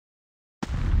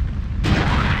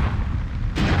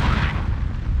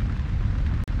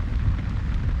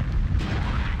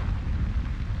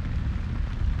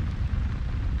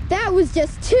was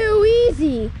just too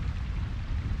easy.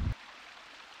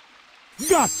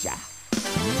 Gotcha!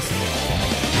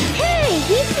 Hey,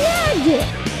 he snagged it!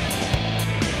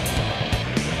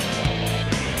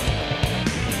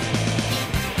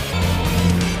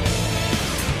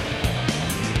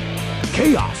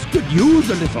 Chaos could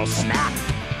use a little snack.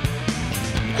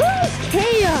 Who's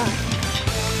Chaos?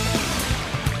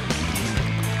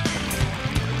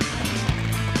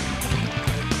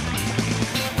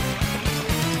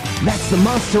 That's the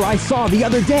monster I saw the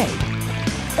other day.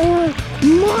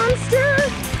 Monster?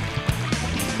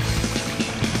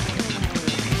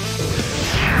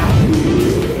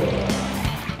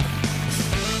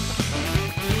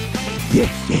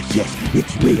 Yes,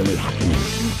 it's really happening.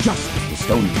 Just as the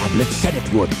stone tablet said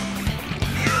it would.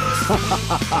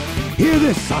 Hear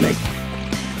this, Sonic?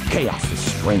 Chaos's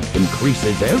strength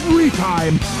increases every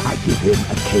time I give him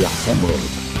a Chaos Emerald.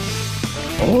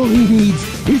 All he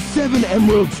needs is 7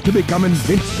 emeralds to become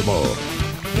invincible.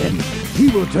 Then he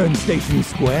will turn Station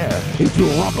Square into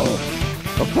rubble,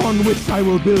 upon which I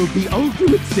will build the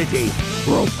ultimate city,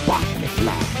 Robotnik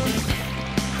Land.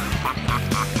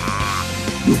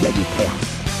 You ready,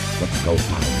 Chaos? Let's go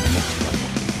find the next one.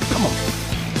 Come on.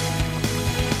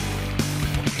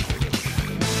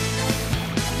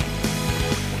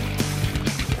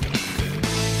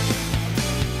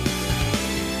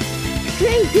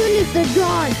 Thank goodness they're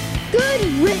gone. Good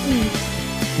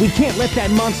riddance. We can't let that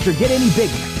monster get any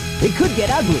bigger. It could get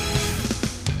ugly.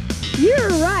 You're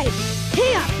right.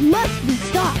 Chaos must be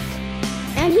stopped.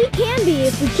 And he can be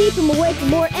if we keep him away from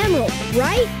more emeralds,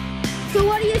 right? So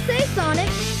what do you say, Sonic?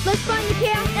 Let's find the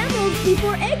Chaos Emeralds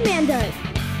before Eggman does.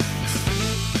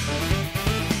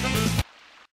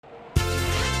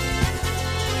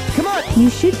 Come on! You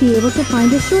should be able to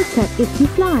find a shortcut if you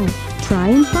fly. Try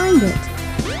and find it.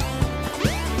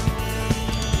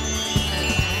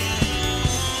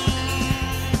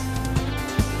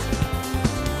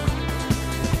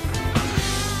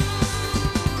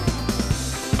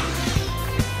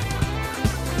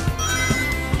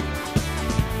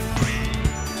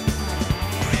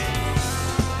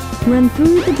 Run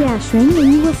through the dash ring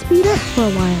and you will speed up for a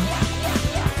while.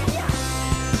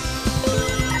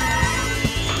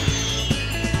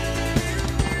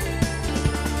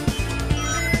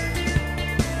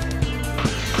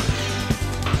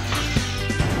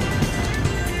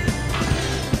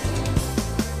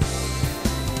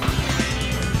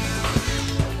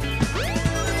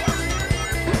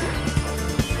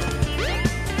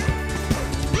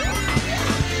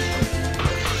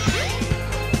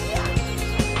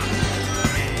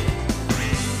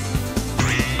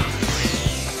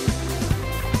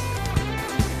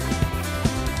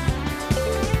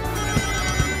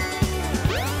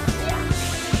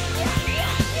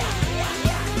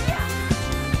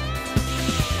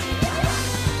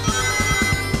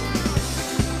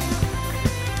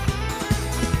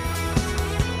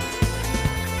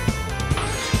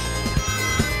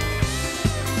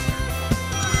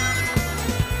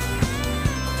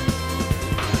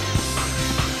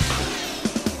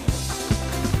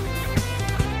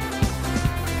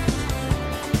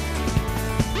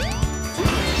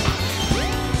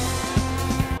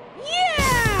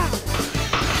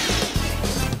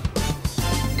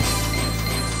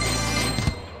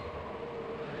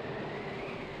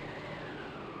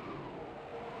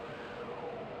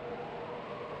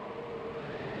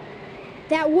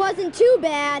 That wasn't too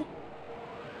bad.